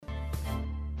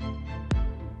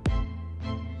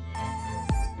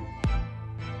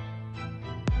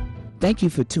Thank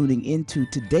you for tuning into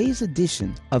today's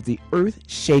edition of the Earth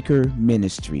Shaker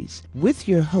Ministries with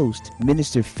your host,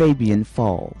 Minister Fabian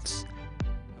Falls.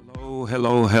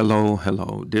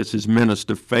 Hello. This is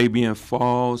Minister Fabian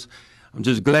Falls. I'm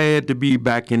just glad to be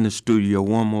back in the studio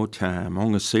one more time. I'm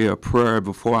going to say a prayer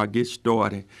before I get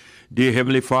started. Dear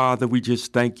Heavenly Father, we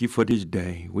just thank you for this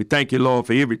day. We thank you, Lord,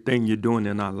 for everything you're doing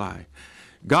in our life.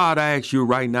 God, I ask you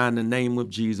right now in the name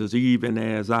of Jesus, even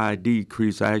as I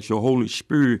decrease, I ask your Holy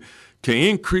Spirit to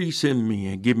increase in me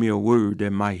and give me a word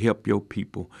that might help your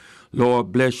people.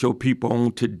 Lord, bless your people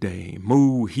on today.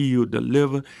 Move, heal,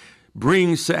 deliver,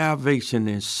 bring salvation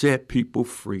and set people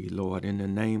free, Lord, in the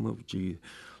name of Jesus.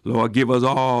 Lord, give us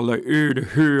all an ear to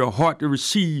hear, a heart to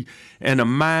receive, and a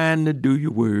mind to do your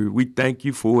word. We thank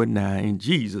you for it now. In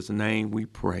Jesus' name we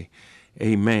pray.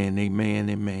 Amen, amen,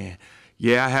 amen.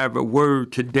 Yeah, I have a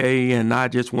word today, and I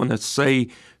just want to say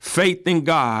faith in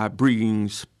God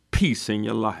brings peace in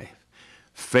your life.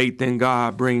 Faith in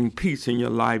God brings peace in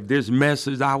your life. This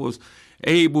message I was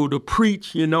able to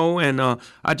preach, and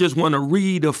I just want to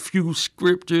read a few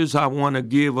scriptures. I want to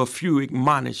give a few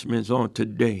admonishments on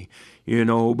today,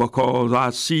 because I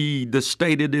see the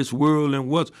state of this world and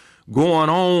what's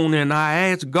going on, and I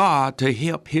ask God to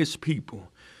help his people.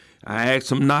 I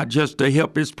ask him not just to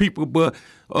help his people, but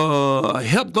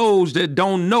help those that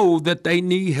don't know that they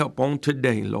need help on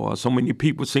today, Lord. So many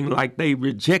people seem like they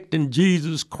rejecting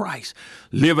Jesus Christ,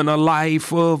 living a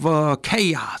life of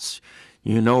chaos,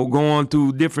 going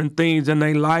through different things in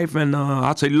their life. And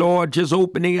I say, Lord, just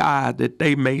open their eyes that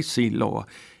they may see, Lord,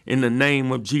 in the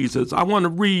name of Jesus. I want to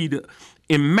read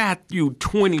in Matthew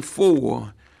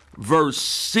 24, verse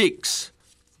 6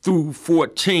 through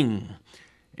 14.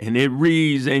 And it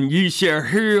reads, "And ye shall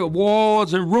hear of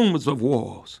wars and rumors of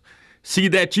wars. See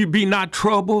that you be not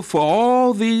troubled, for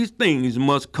all these things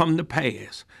must come to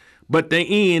pass. But the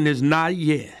end is not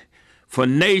yet. For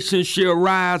nation shall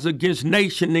rise against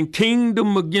nation, and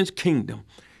kingdom against kingdom.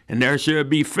 And there shall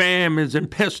be famines and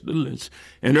pestilence,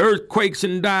 and earthquakes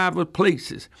in divers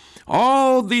places.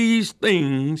 All these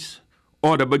things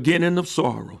are the beginning of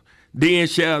sorrow. Then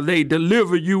shall they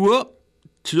deliver you up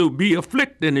to be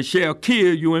afflicted, and shall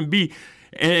kill you,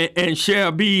 and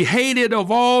shall be hated of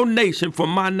all nations for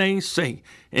my name's sake.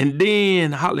 And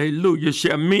then, hallelujah,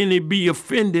 shall many be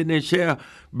offended, and shall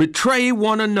betray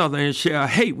one another, and shall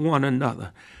hate one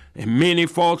another. And many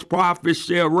false prophets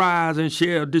shall rise, and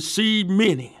shall deceive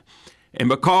many. And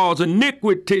because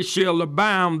iniquity shall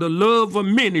abound, the love of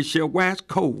many shall wax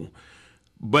cold.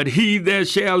 But he that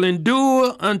shall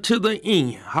endure unto the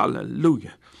end,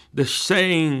 hallelujah, the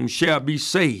same shall be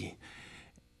saved.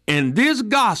 And this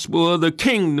gospel of the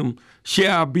kingdom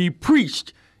shall be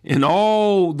preached in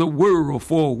all the world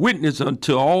for a witness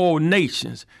unto all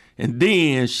nations, and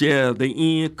then shall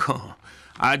the end come."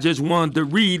 I just wanted to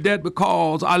read that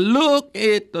because I look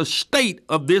at the state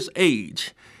of this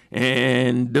age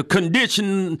and the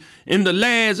condition in the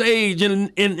last age and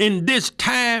in this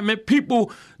time, and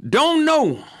people don't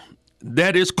know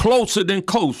that it's closer than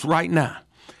close right now.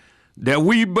 That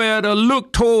we better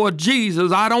look toward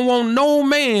Jesus. I don't want no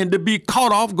man to be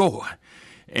caught off guard.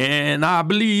 And I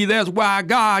believe that's why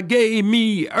God gave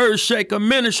me Earthshaker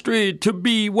Ministry to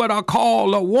be what I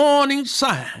call a warning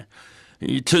sign.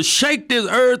 To shake this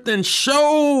earth and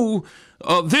show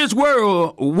this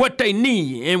world what they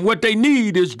need. And what they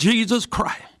need is Jesus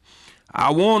Christ. I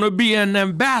want to be an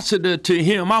ambassador to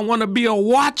him. I want to be a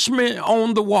watchman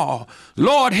on the wall.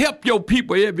 Lord, help your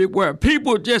people everywhere.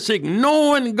 People just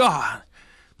ignoring God.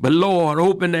 But Lord,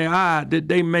 open their eyes that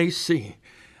they may see.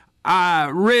 I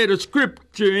read a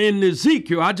scripture in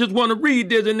Ezekiel. I just want to read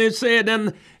this. And it said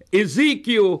in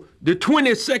Ezekiel, the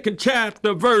 22nd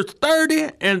chapter, verse 30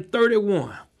 and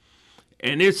 31.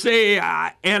 And it said,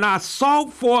 "And I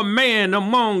sought for a man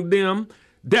among them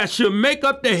that should make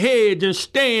up the hedge and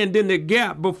stand in the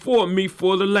gap before me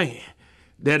for the land,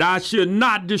 that I should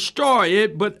not destroy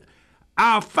it, but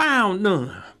I found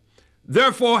none.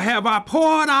 Therefore have I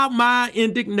poured out my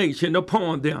indignation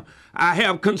upon them. I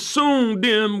have consumed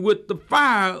them with the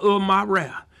fire of my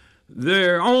wrath.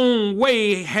 Their own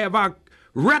way have I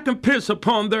recompense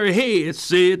upon their heads,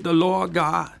 said the Lord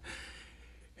God."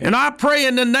 And I pray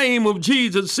in the name of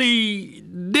Jesus, see,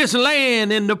 this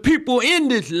land and the people in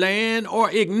this land are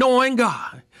ignoring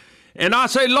God. And I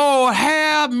say, Lord,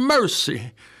 have mercy.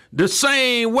 The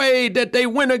same way that they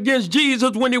went against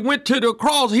Jesus when he went to the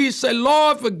cross, he said,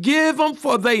 Lord, forgive them,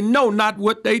 for they know not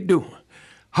what they do.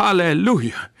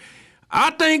 Hallelujah. I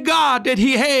thank God that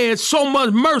he had so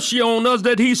much mercy on us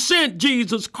that he sent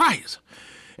Jesus Christ.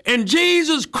 And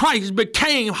Jesus Christ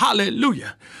became,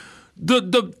 hallelujah,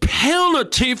 the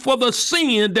penalty for the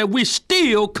sin that we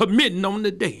still committing on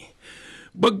the day.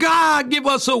 But God give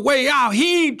us a way out.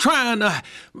 He ain't trying to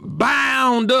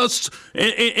bound us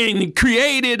and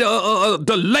created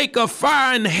the lake of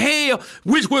fire and hell,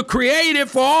 which were created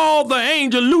for all the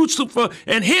angels, Lucifer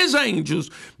and his angels.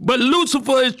 But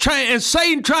Lucifer is trying, and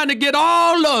Satan trying to get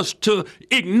all us to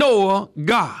ignore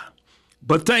God.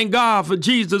 But thank God for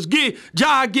Jesus.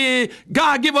 God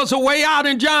give us a way out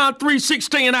in John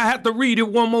 3:16. I have to read it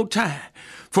one more time.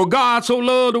 For God so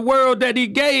loved the world that he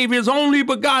gave his only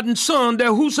begotten Son,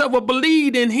 that whosoever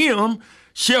believed in him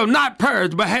shall not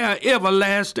perish but have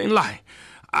everlasting life.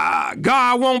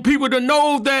 God wants people to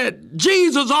know that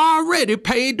Jesus already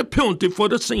paid the penalty for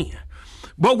the sin.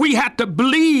 But we have to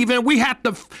believe and we have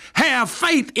to have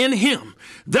faith in him.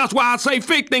 That's why I say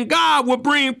faith in God will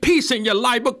bring peace in your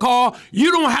life, because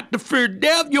you don't have to fear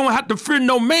death. You don't have to fear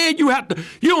no man. You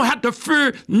don't have to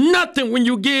fear nothing when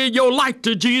you give your life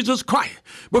to Jesus Christ,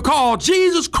 because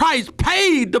Jesus Christ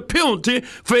paid the penalty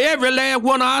for every last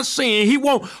one of our sin. He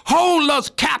won't hold us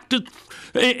captive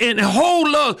and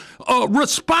hold us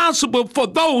responsible for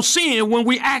those sins when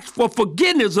we ask for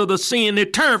forgiveness of the sin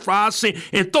and turn for our sin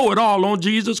and throw it all on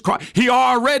Jesus Christ. He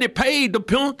already paid the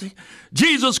penalty.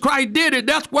 Jesus Christ did it.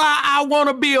 That's why I want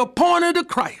to be appointed to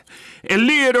Christ and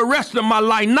live the rest of my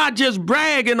life, not just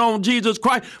bragging on Jesus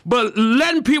Christ, but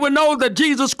letting people know that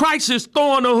Jesus Christ is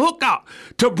throwing a hook out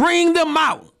to bring them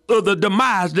out of the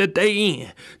demise that they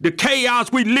in, the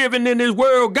chaos we living in this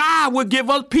world. God will give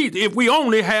us peace if we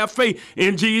only have faith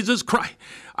in Jesus Christ.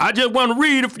 I just want to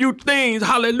read a few things,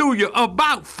 hallelujah,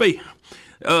 about faith.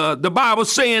 The Bible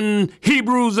saying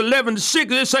Hebrews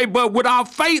 11:6, it say, but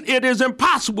without faith it is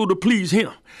impossible to please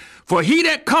him. For he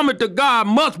that cometh to God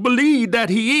must believe that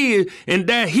he is, and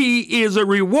that he is a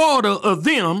rewarder of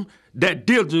them that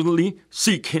diligently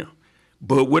seek him.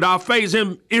 But without faith,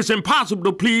 it's impossible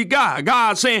to please God.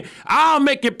 God saying, I'll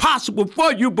make it possible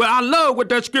for you. But I love what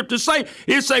that scripture say.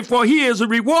 It say, for he is a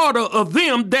rewarder of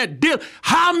them that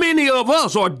How many of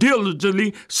us are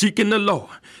diligently seeking the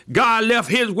Lord? God left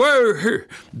his word here.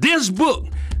 This book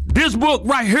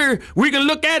right here, we can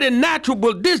look at it natural,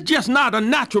 but this just not a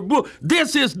natural book.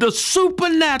 This is the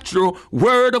supernatural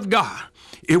word of God.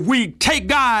 If we take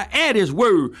God at his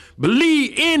word,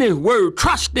 believe in his word,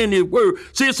 trust in his word,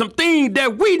 see, it's some things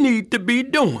that we need to be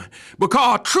doing,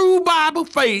 because true Bible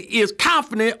faith is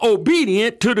confident,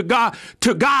 obedient to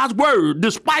God's word,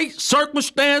 despite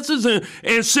circumstances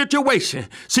and situations.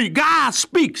 See, God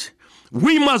speaks.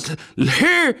 We must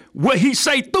hear what he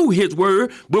say through his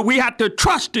word, but we have to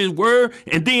trust his word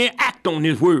and then act on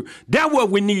his word. That's what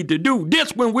we need to do.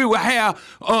 This when we will have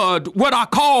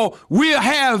we'll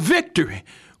have victory.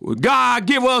 God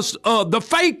give us the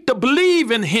faith to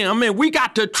believe in him, and we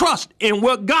got to trust in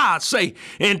what God say.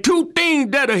 And two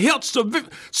things that'll help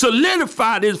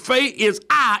solidify this faith is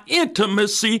our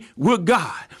intimacy with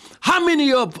God. How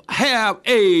many of have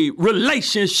a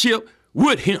relationship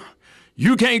with him?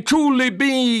 You can't truly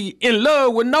be in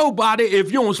love with nobody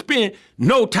if you don't spend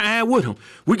no time with him.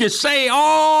 We can say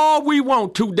all we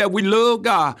want to that we love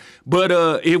God, but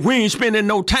if we ain't spending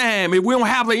no time, if we don't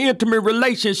have an intimate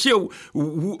relationship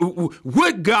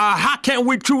with God, how can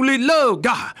we truly love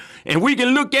God? And we can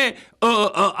look at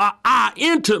our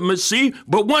intimacy,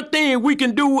 but one thing we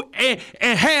can do and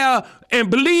have and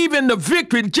believe in the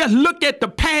victory, just look at the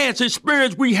past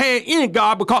experience we had in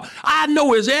God, because I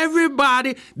know as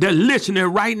everybody that listening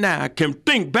right now can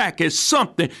think back at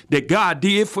something that God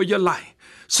did for your life.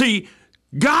 See,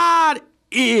 God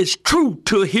is true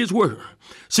to his word.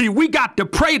 See, we got to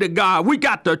pray to God, we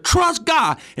got to trust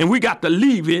God, and we got to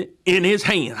leave it in his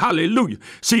hand. Hallelujah.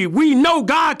 See, we know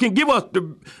God can give us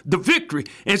the victory.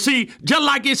 And see, just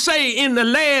like it say in the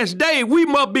last day, we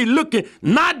must be looking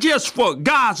not just for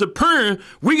God's appearance,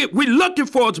 we looking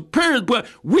for his appearance, but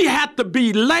we have to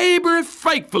be laboring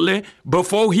faithfully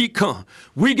before he come.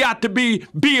 We got to be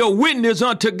a witness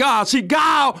unto God. See,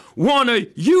 God want to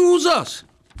use us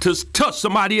to touch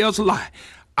somebody else's life.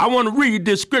 I want to read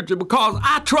this scripture because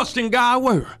I trust in God's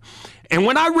word. And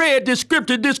when I read this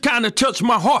scripture, this kind of touched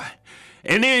my heart.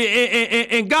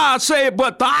 And God said,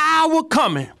 but the hour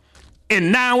coming,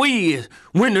 and now is,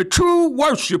 when the true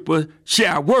worshiper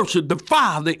shall worship the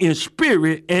Father in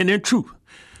spirit and in truth.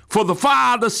 For the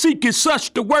Father seeketh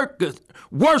such to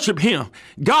worship him.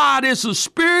 God is a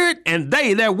spirit, and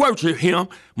they that worship him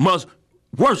must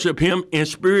worship him in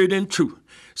spirit and truth.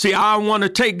 See, I want to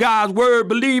take God's word,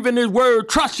 believe in his word,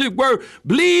 trust his word,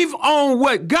 believe on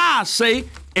what God say,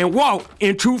 and walk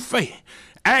in true faith.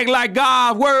 Act like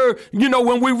God's word. You know,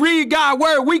 when we read God's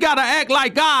word, we got to act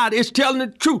like God is telling the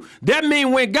truth. That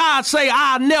means when God say,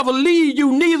 I'll never leave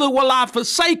you, neither will I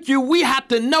forsake you, we have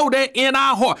to know that in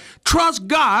our heart. Trust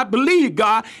God, believe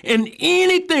God, and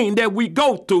anything that we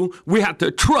go through, we have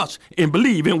to trust and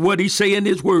believe in what he say in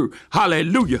his word.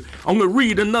 Hallelujah. I'm going to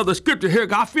read another scripture here.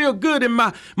 I feel good in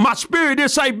my spirit. It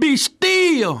say, be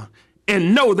still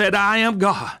and know that I am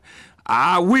God.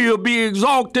 I will be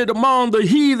exalted among the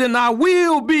heathen. I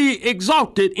will be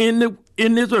exalted in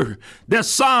this earth. That's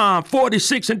Psalm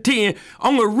 46 and 10.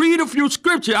 I'm going to read a few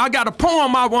scriptures. I got a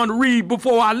poem I want to read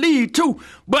before I leave too.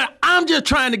 But I'm just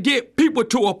trying to get people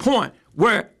to a point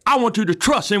where I want you to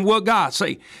trust in what God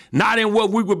say. Not in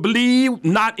what we would believe,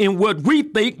 not in what we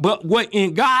think, but what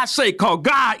in God say, because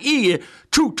God is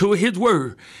true to his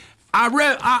word.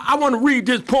 I want to read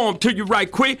this poem to you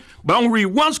right quick, but I'm going to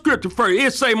read one scripture first.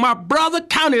 It say, my brother,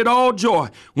 count it all joy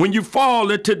when you fall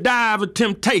into dive of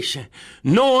temptation,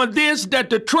 knowing this, that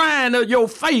the trying of your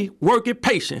faith worketh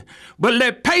patience. But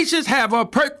let patience have a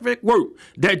perfect work,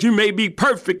 that you may be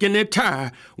perfect and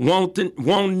entire, want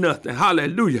nothing.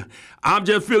 Hallelujah. I'm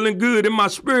just feeling good in my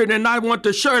spirit, and I want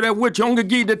to share that with you. I'm going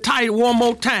to give you the title one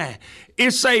more time.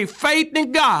 It say, faith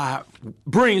in God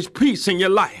brings peace in your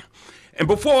life. And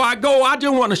before I go, I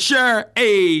just want to share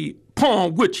a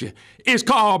poem with you. It's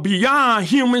called Beyond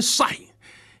Human Sight.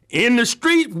 In the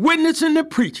street, witnessing and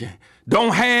preaching.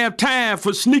 Don't have time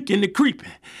for sneaking and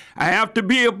creeping. I have to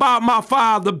be about my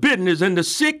Father's business, and the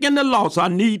sick and the lost I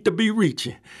need to be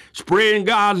reaching. Spreading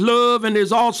God's love and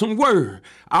his awesome word.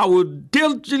 I will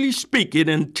diligently speak it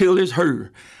until it's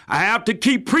heard. I have to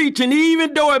keep preaching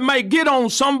even though it may get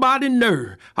on somebody's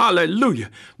nerve.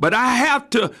 Hallelujah. But I have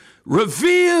to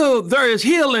reveal there is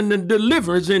healing and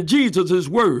deliverance in Jesus'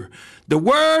 word. The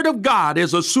word of God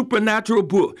is a supernatural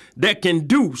book that can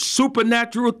do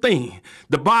supernatural things.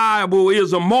 The Bible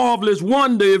is a marvelous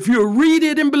wonder if you read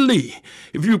it and believe.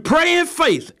 If you pray in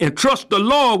faith and trust the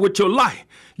Lord with your life,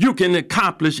 you can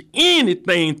accomplish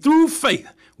anything through faith,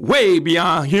 way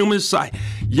beyond human sight.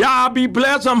 Y'all be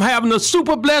blessed. I'm having a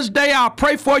super blessed day. I'll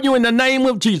pray for you in the name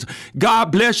of Jesus.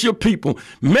 God bless your people.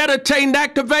 Meditating,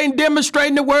 activating,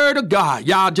 demonstrating the word of God.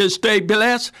 Y'all just stay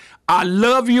blessed. I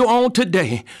love you on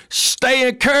today. Stay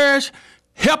encouraged.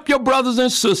 Help your brothers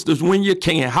and sisters when you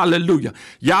can. Hallelujah.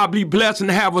 Y'all be blessed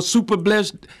and have a super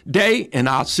blessed day, and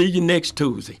I'll see you next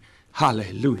Tuesday.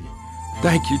 Hallelujah.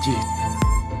 Thank you, Jesus.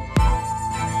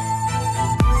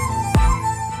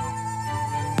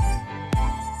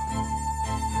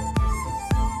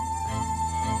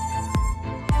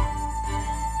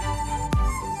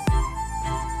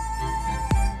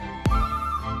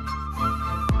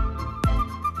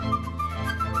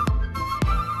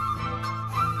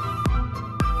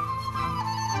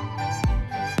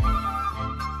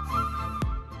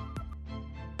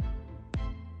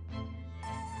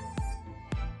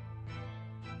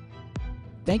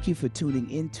 Thank you for tuning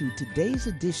into today's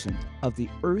edition of the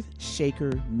Earth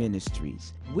Shaker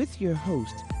Ministries with your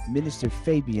host, Minister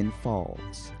Fabian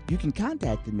Falls. You can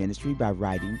contact the ministry by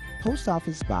writing Post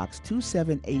Office Box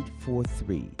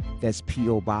 27843. That's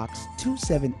P.O. Box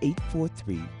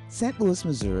 27843, St. Louis,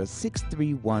 Missouri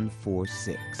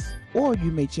 63146. Or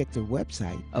you may check the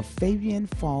website of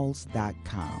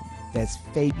FabianFalls.com. That's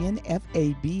Fabian,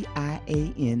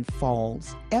 Fabian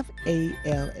Falls,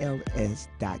 FALLS.com.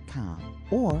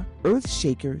 Or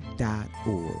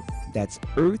earthshaker.org. That's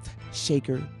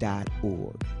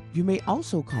earthshaker.org. You may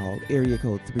also call area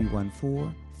code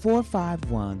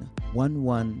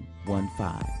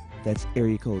 314-451-1115. That's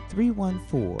area code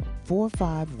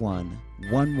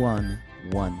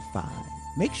 314-451-1115.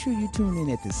 Make sure you tune in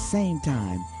at the same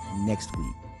time next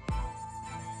week.